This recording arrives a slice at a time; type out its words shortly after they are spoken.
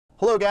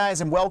Hello guys,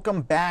 and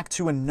welcome back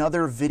to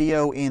another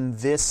video in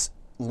this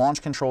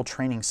launch control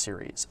training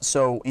series.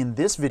 So in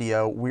this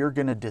video, we're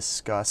going to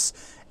discuss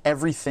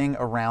everything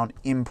around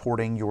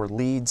importing your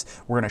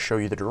leads. We're going to show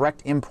you the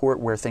direct import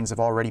where things have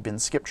already been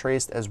skip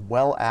traced, as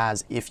well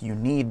as if you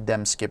need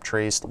them skip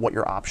traced, what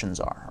your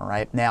options are. All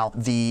right. Now,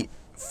 the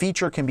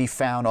feature can be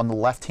found on the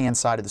left-hand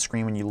side of the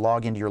screen. When you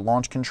log into your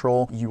launch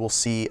control, you will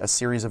see a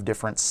series of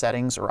different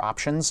settings or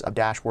options of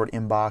dashboard,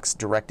 inbox,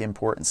 direct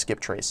import, and skip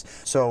trace.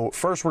 So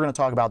first, we're going to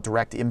talk about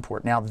direct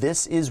import. Now,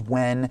 this is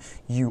when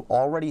you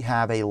already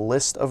have a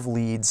list of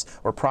leads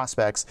or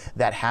prospects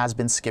that has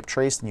been skip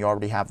traced and you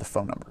already have the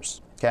phone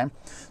numbers. Okay,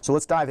 so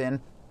let's dive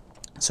in.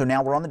 So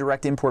now we're on the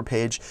direct import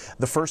page.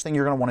 The first thing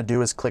you're going to want to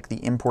do is click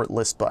the import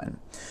list button.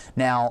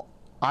 Now,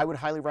 I would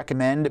highly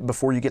recommend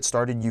before you get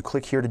started, you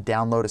click here to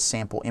download a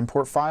sample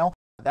import file.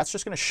 That's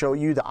just going to show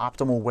you the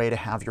optimal way to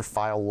have your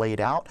file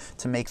laid out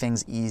to make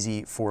things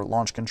easy for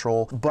launch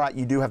control, but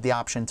you do have the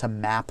option to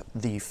map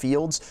the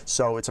fields,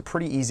 so it's a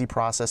pretty easy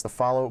process to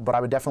follow, but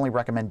I would definitely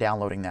recommend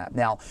downloading that.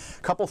 Now,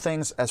 a couple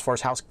things as far as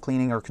house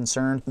cleaning are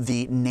concerned.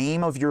 The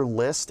name of your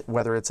list,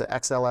 whether it's an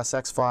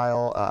XLSX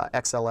file,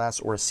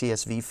 XLS, or a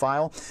CSV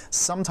file,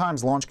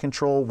 sometimes launch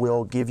control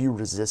will give you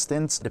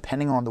resistance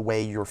depending on the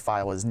way your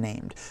file is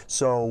named.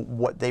 So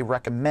what they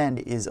recommend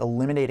is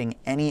eliminating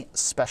any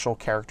special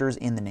characters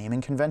in the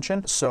naming convention.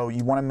 So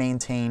you want to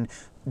maintain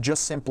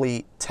just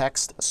simply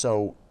text,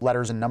 so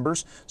letters and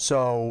numbers.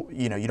 So,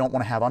 you don't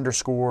want to have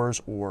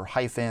underscores or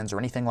hyphens or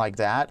anything like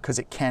that because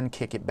it can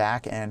kick it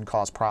back and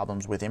cause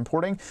problems with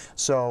importing.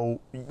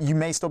 So you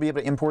may still be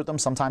able to import them.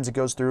 Sometimes it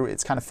goes through,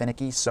 it's kind of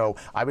finicky. So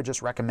I would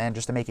just recommend,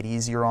 just to make it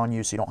easier on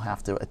you so you don't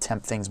have to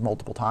attempt things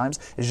multiple times,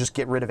 is just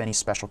get rid of any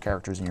special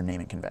characters in your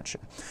naming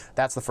convention.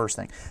 That's the first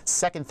thing.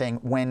 Second thing,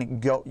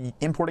 when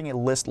importing a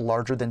list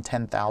larger than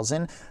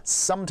 10,000,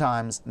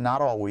 sometimes, not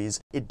always,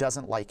 it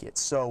doesn't like it.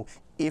 So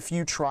if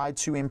you try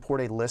to import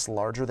a list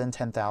larger than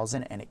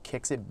 10,000 and it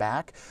kicks it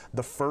back,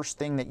 the first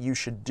thing that you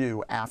should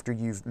do after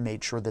you've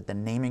made sure that the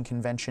naming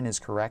convention is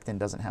correct and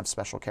doesn't have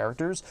special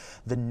characters,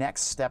 the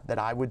next step that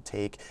I would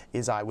take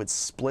is I would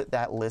split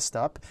that list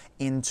up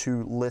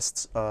into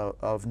lists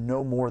of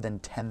no more than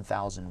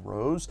 10,000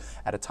 rows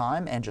at a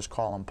time and just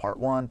call them part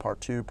 1,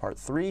 part 2, part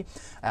 3,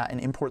 and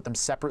import them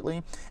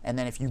separately. And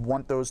then if you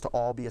want those to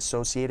all be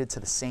associated to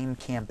the same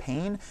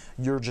campaign,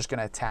 you're just going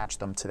to attach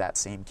them to that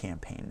same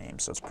campaign name.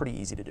 So it's pretty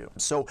easy to do.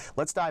 So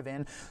let's dive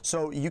in.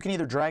 So you can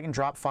either drag and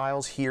drop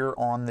files here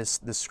on this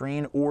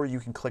screen, or you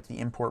can click the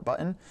import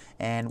button,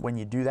 and when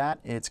you do that,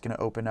 it's going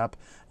to open up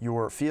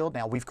your field.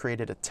 Now we've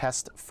created a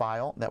test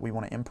file that we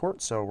want to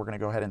import, so we're going to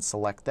go ahead and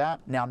select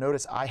that. Now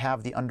notice I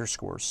have the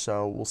underscores,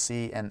 so we'll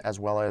see, and as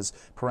well as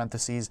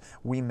parentheses.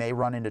 We may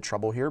run into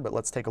trouble here, but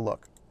let's take a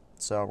look.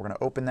 So we're going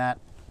to open that,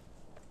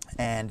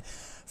 and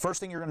first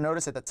thing you're going to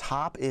notice at the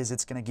top is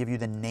it's going to give you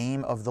the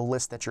name of the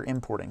list that you're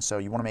importing. So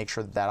you want to make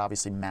sure that that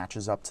obviously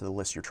matches up to the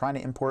list you're trying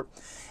to import.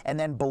 And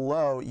then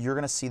below, you're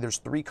going to see there's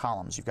 3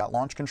 columns. You've got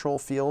launch control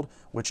field,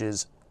 which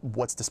is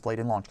what's displayed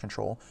in launch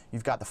control.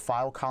 You've got the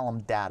file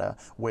column data,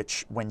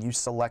 which when you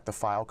select the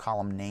file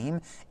column name,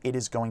 it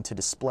is going to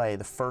display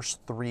the first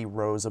 3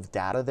 rows of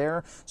data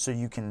there, so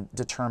you can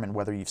determine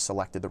whether you've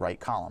selected the right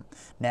column.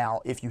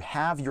 Now, if you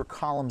have your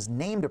columns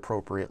named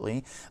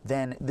appropriately,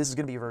 then this is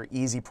going to be a very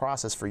easy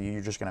process for you. You're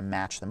just going to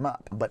match them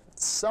up. But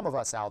some of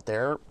us out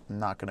there, I'm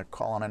not going to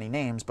call on any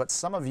names, but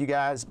some of you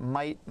guys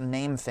might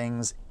name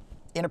things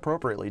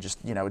inappropriately. Just,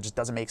 it just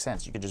doesn't make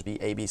sense. You could just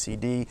be A, B, C,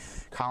 D,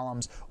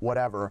 columns,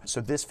 whatever. So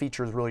this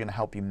feature is really going to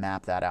help you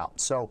map that out.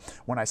 So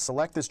when I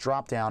select this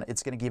drop down,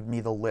 it's going to give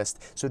me the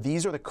list. So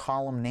these are the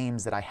column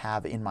names that I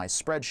have in my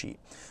spreadsheet.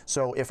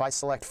 So if I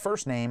select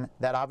first name,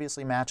 that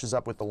obviously matches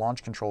up with the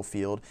launch control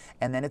field,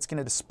 and then it's going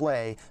to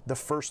display the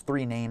first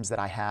 3 names that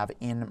I have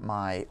in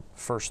my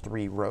first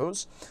 3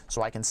 rows.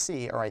 So I can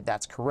see, all right,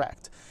 that's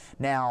correct.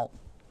 Now,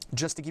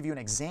 just to give you an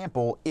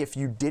example, if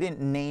you didn't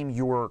name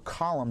your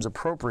columns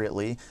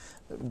appropriately,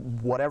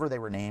 whatever they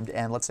were named,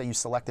 and let's say you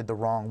selected the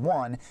wrong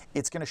one,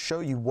 it's going to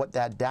show you what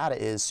that data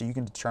is, so you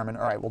can determine,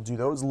 all right, well, do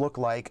those look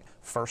like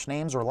first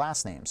names or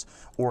last names?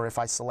 Or if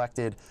I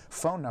selected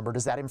phone number,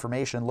 does that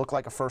information look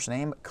like a first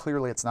name?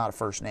 Clearly it's not a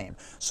first name.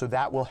 So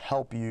that will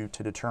help you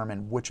to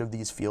determine which of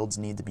these fields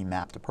need to be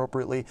mapped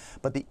appropriately.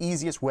 But the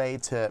easiest way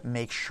to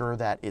make sure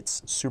that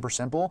it's super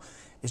simple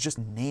is just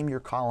name your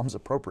columns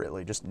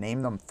appropriately. Just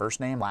name them first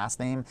name, last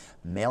name,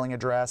 mailing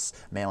address,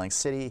 mailing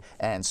city,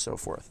 and so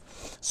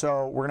forth.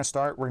 So we're going to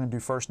start. We're going to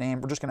do first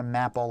name. We're just going to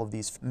map all of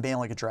these.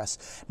 Mailing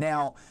address.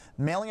 Now,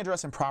 mailing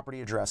address and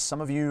property address. Some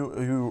of you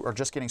who are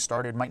just getting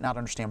started might not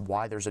understand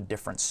why there's a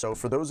difference. So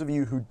for those of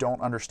you who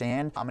don't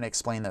understand, I'm going to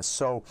explain this.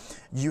 So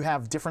you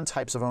have different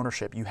types of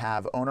ownership. You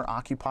have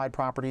owner-occupied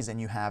properties and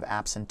you have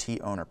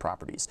absentee owner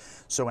properties.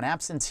 So an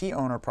absentee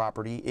owner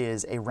property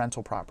is a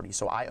rental property.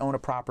 So I own a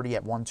property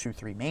at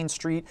 123 Main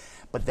Street,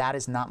 but that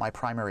is not my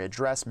primary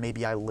address.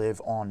 Maybe I live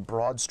on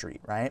Broad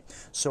Street, right?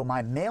 So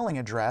my mailing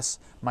address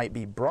might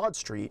be Broad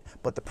Street,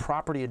 but the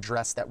property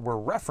address that we're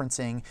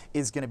referencing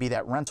is going to be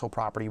that rental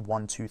property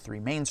 123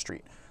 Main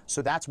Street.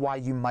 So that's why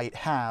you might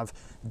have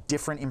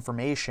different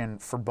information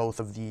for both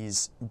of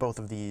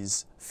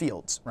these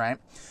fields, right?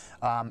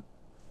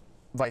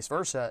 Vice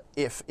versa,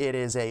 if it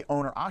is a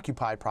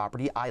owner-occupied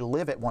property, I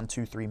live at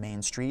 123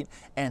 Main Street,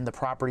 and the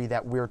property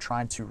that we're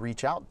trying to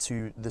reach out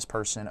to this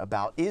person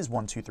about is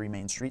 123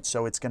 Main Street,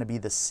 so it's going to be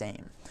the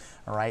same.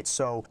 All right,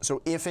 so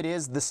if it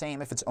is the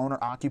same, if it's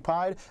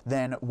owner-occupied,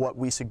 then what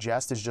we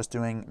suggest is just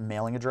doing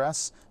mailing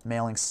address,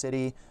 mailing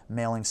city,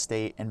 mailing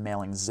state, and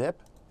mailing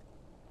zip.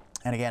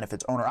 And again, if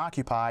it's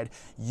owner-occupied,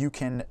 you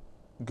can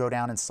go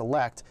down and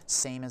select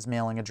same as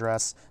mailing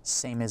address,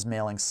 same as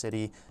mailing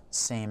city,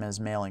 same as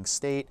mailing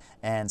state,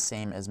 and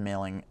same as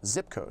mailing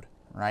zip code,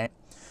 right?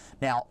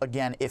 Now,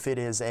 again, if it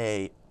is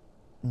a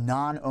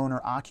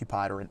non-owner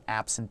occupied or an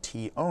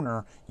absentee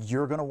owner,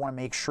 you're going to want to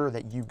make sure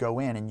that you go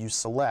in and you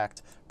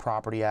select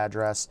property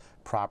address,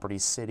 property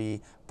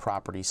city,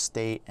 property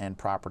state, and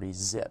property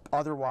zip.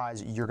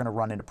 Otherwise, you're going to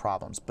run into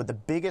problems. But the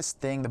biggest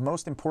thing, the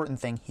most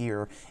important thing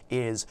here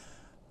is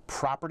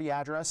property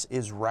address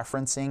is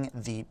referencing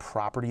the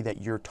property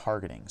that you're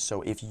targeting.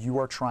 So if you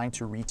are trying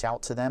to reach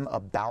out to them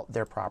about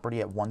their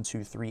property at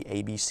 123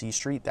 ABC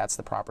Street, that's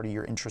the property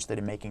you're interested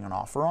in making an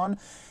offer on,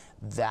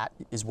 that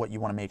is what you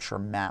want to make sure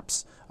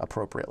maps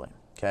appropriately.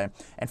 Okay,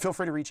 and feel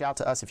free to reach out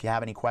to us if you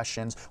have any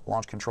questions.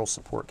 Launch Control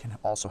support can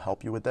also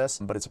help you with this,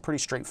 but it's a pretty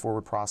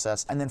straightforward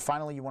process. And then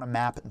finally, you want to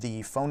map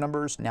the phone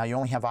numbers. Now, you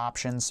only have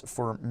options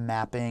for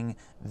mapping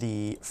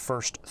the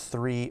first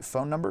 3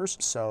 phone numbers,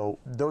 so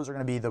those are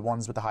going to be the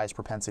ones with the highest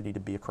propensity to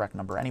be a correct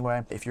number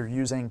anyway. If you're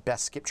using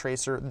Best Skip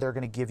Tracer, they're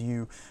going to give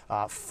you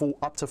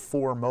up to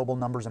 4 mobile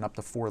numbers and up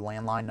to 4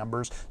 landline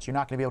numbers, so you're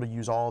not going to be able to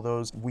use all of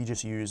those. We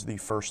just use the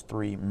first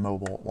 3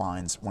 mobile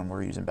lines when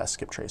we're using Best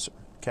Skip Tracer.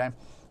 Okay.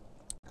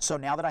 So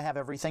now that I have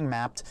everything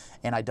mapped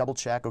and I double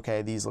check,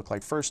 okay, these look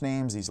like first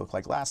names, these look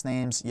like last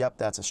names, yep,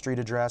 that's a street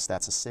address,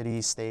 that's a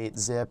city, state,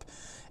 zip,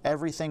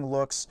 everything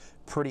looks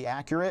pretty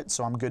accurate,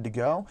 so I'm good to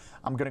go.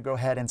 I'm going to go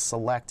ahead and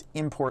select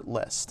import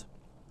list.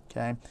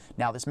 Okay.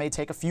 Now this may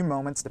take a few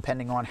moments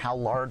depending on how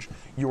large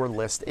your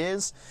list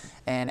is,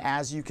 and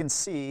as you can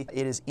see,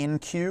 it is in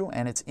queue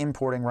and it's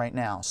importing right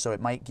now, so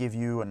it might give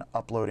you an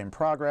upload in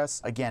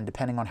progress. Again,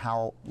 depending on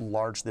how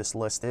large this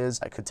list is,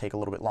 it could take a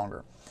little bit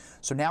longer.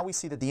 So now we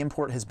see that the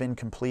import has been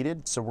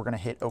completed, so we're going to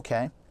hit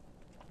OK.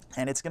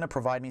 And it's going to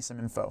provide me some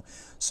info.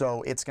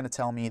 So it's going to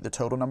tell me the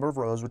total number of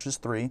rows, which is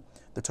 3,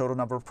 the total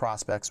number of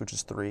prospects, which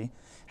is 3,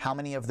 how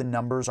many of the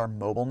numbers are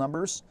mobile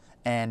numbers,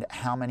 and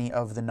how many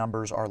of the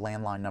numbers are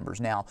landline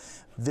numbers. Now,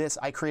 this,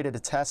 I created a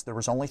test. There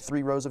was only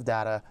 3 rows of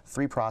data,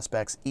 3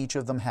 prospects. Each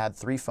of them had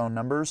 3 phone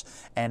numbers,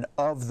 and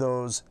of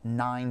those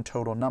 9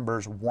 total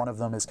numbers, 1 of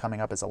them is coming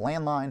up as a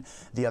landline.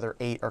 The other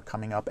 8 are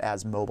coming up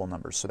as mobile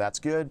numbers, so that's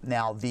good.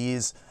 Now,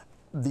 these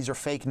are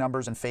fake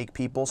numbers and fake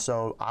people,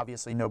 so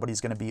obviously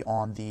nobody's going to be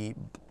on the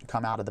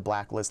come out of the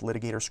blacklist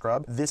litigator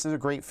scrub. This is a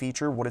great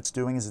feature. What it's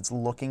doing is it's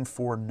looking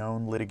for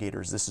known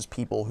litigators. This is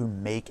people who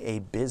make a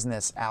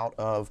business out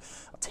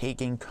of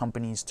taking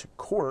companies to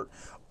court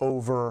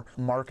over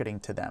marketing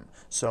to them.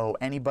 So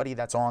anybody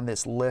that's on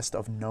this list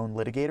of known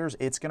litigators,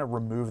 it's going to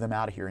remove them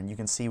out of here. And you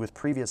can see with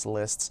previous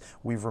lists,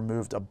 we've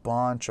removed a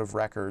bunch of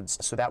records.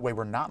 So that way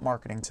we're not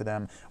marketing to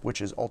them, which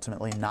is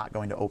ultimately not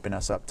going to open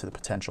us up to the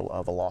potential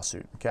of a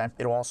lawsuit. Okay.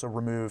 It'll also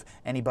remove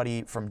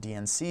anybody from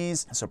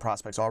DNCs, so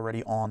prospects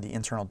already on the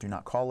internal do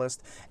not call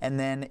list, and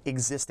then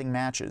existing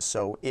matches.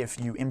 So if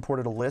you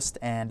imported a list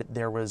and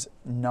there was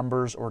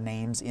numbers or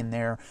names in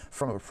there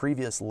from a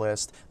previous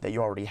list that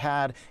you already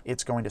had,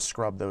 it's going to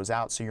scrub those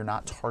out so you're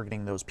not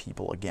targeting those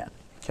people again.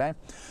 Okay.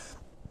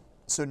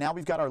 So now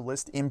we've got our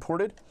list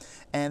imported,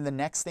 and the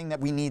next thing that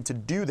we need to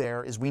do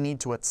there is we need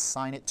to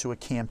assign it to a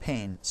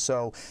campaign.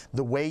 So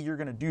the way you're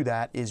going to do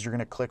that is you're going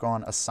to click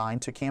on Assign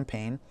to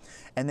Campaign,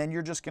 and then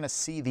you're just going to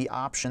see the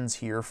options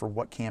here for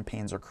what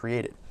campaigns are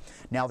created.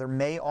 Now, there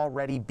may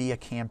already be a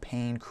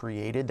campaign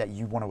created that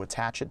you want to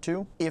attach it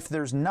to. If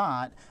there's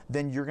not,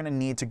 then you're going to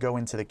need to go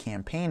into the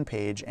campaign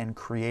page and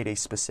create a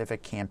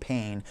specific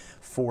campaign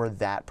for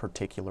that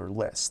particular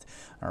list.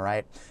 All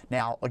right.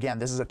 Now, again,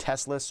 this is a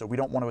test list, so we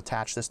don't want to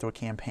attach this to a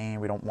campaign.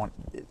 We don't want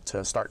it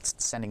to start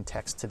sending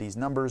text to these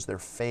numbers. They're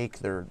fake,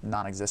 they're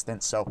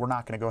non-existent, so we're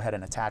not going to go ahead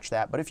and attach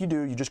that. But if you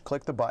do, you just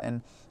click the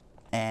button,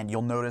 and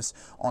you'll notice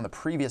on the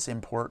previous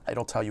import,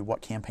 it'll tell you what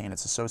campaign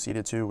it's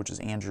associated to, which is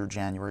Andrew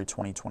January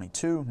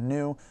 2022,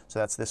 new. So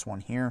that's this one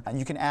here. And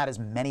you can add as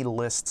many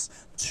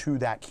lists to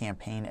that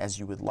campaign as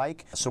you would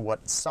like. So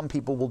what some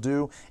people will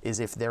do is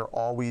if they're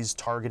always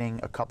targeting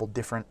a couple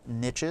different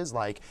niches,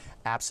 like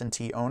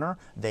absentee owner,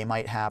 they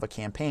might have a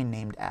campaign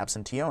named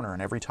absentee owner.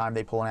 And every time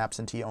they pull an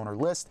absentee owner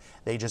list,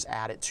 they just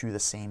add it to the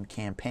same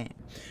campaign,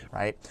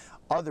 right?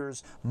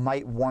 Others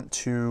might want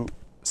to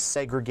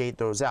segregate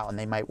those out, and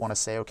they might want to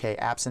say, okay,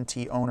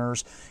 absentee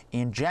owners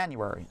in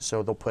January,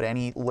 so they'll put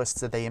any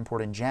lists that they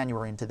import in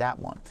January into that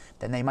one.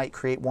 Then they might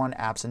create one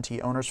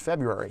absentee owners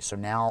February, so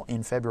now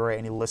in February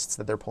any lists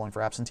that they're pulling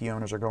for absentee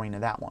owners are going to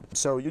that one.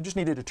 So you just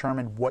need to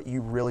determine what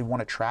you really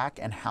want to track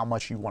and how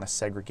much you want to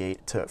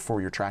segregate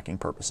for your tracking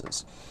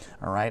purposes.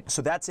 All right,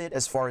 so that's it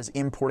as far as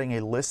importing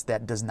a list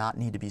that does not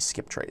need to be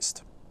skip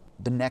traced.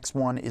 The next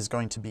one is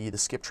going to be the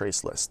skip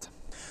trace list.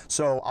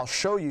 So I'll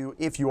show you,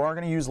 if you are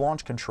going to use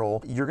launch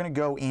control, you're going to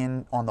go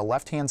in on the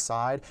left hand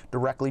side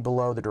directly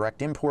below the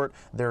direct import.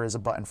 There is a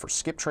button for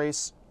skip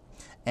trace,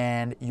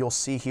 and you'll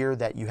see here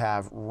that you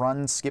have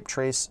run a skip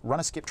trace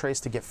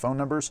to get phone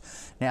numbers.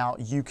 Now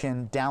you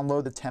can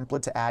download the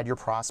template to add your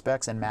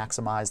prospects and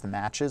maximize the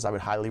matches. I would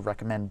highly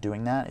recommend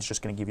doing that. It's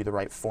just going to give you the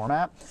right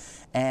format.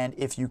 And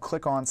if you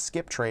click on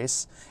skip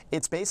trace,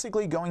 it's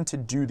basically going to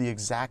do the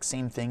exact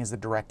same thing as the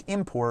direct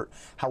import.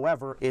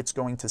 However, it's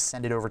going to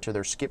send it over to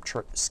their skip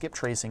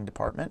tracing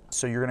department.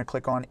 So you're going to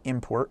click on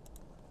import,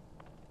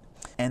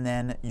 and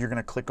then you're going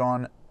to click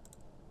on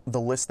the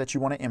list that you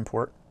want to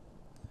import.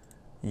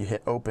 You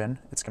hit open,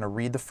 it's going to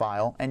read the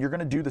file, and you're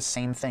going to do the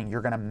same thing. You're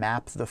going to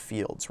map the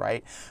fields,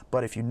 right?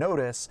 But if you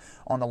notice,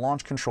 on the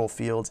launch control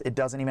fields, it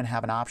doesn't even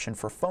have an option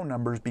for phone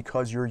numbers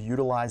because you're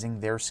utilizing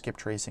their skip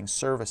tracing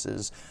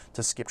services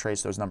to skip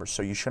trace those numbers.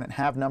 So you shouldn't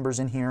have numbers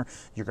in here.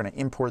 You're going to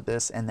import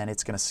this, and then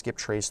it's going to skip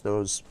trace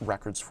those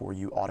records for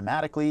you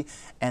automatically,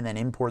 and then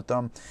import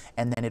them,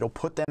 and then it'll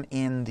put them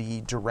in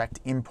the direct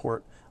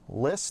import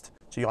list.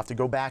 So you'll have to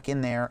go back in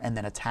there and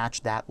then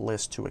attach that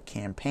list to a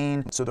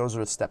campaign. So those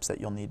are the steps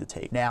that you'll need to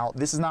take. Now,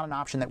 this is not an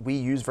option that we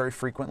use very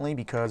frequently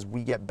because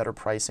we get better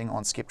pricing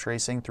on skip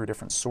tracing through a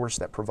different source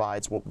that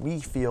provides what we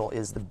feel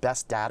is the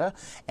best data,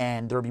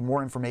 and there'll be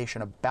more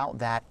information about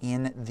that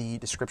in the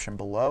description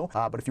below.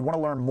 But if you want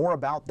to learn more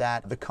about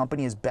that, the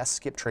company is Best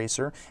Skip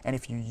Tracer, and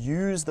if you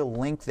use the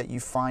link that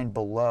you find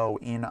below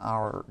in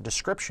our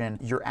description,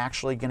 you're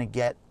actually going to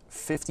get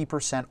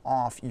 50%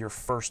 off your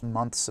first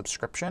month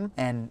subscription.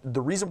 And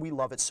the reason we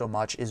love it so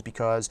much is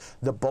because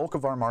the bulk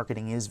of our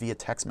marketing is via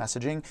text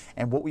messaging.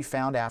 And what we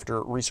found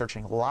after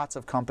researching lots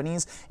of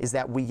companies is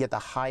that we get the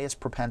highest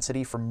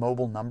propensity for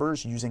mobile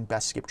numbers using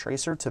Best Skip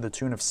Tracer, to the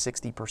tune of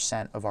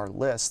 60% of our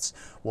lists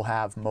will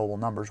have mobile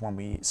numbers when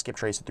we skip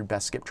trace it through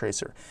Best Skip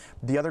Tracer.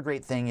 The other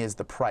great thing is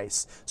the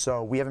price.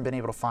 So we haven't been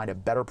able to find a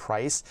better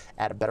price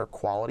at a better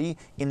quality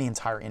in the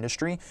entire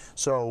industry.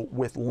 So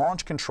with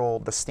launch control,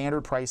 the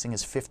standard pricing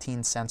is 15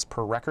 cents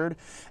per record.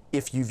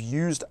 If you've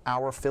used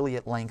our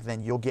affiliate link,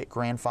 then you'll get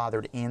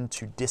grandfathered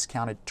into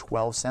discounted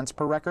 12 cents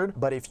per record.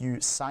 But if you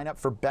sign up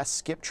for Best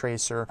Skip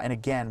Tracer, and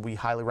again, we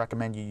highly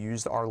recommend you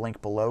use our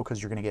link below because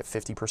you're going to get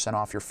 50%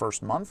 off your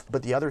first month.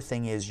 But the other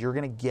thing is you're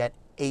going to get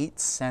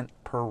 8-cent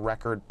per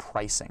record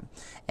pricing,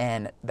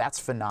 and that's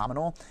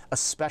phenomenal,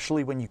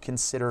 especially when you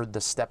consider the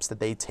steps that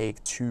they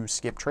take to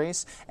skip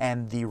trace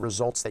and the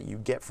results that you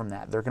get from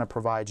that. They're going to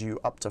provide you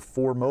up to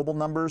 4 mobile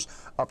numbers,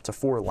 up to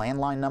 4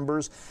 landline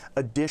numbers.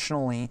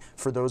 Additionally,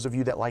 for those of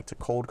you that like to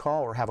cold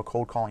call or have a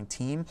cold calling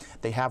team,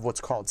 they have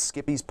what's called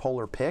Skippy's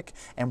Polar Pick,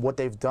 and what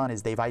they've done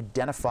is they've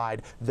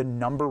identified the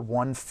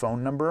 #1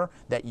 phone number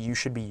that you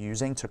should be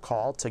using to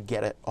call to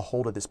get a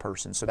hold of this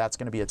person. So that's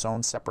going to be its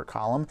own separate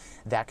column.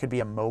 That could be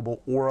a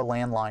mobile or a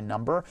landline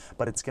number,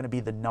 but it's going to be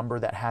the number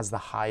that has the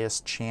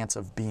highest chance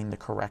of being the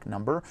correct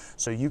number.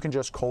 So you can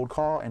just cold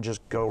call and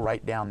just go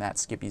right down that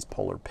Skippy's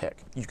Polar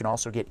Pick. You can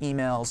also get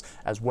emails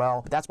as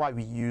well. That's why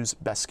we use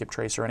Best Skip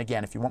Tracer. And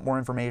again, if you want more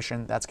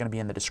information, that's going to be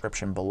in the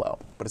description below.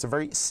 But it's a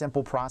very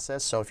simple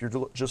process. So if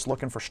you're just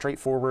looking for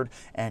straightforward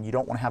and you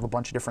don't want to have a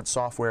bunch of different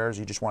softwares,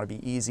 you just want to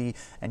be easy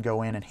and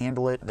go in and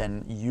handle it,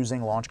 then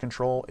using Launch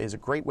Control is a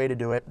great way to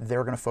do it.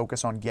 They're going to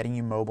focus on getting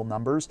you mobile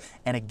numbers.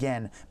 And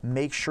again,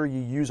 make sure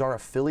you use our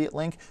affiliate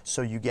link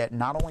so you get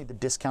not only the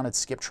discounted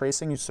skip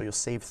tracing, so you'll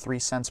save 3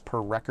 cents per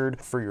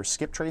record for your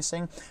skip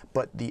tracing,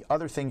 but the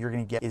other thing you're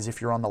going to get is if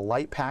you're on the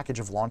light package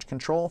of Launch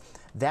Control,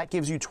 that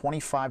gives you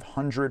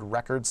 2,500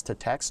 records to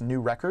text,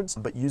 new records,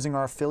 but using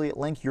our affiliate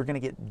link, you're going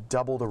to get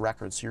double the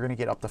records. So you're going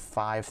to get up to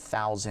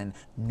 5,000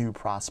 new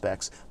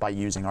prospects by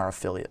using our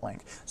affiliate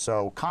link.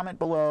 So comment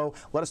below,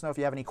 let us know if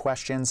you have any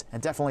questions,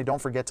 and definitely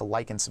don't forget to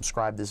like and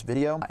subscribe this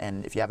video.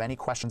 And if you have any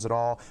questions at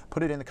all,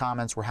 put it in the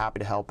comments. We're happy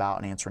to help out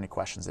and answer any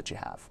questions that you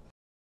have.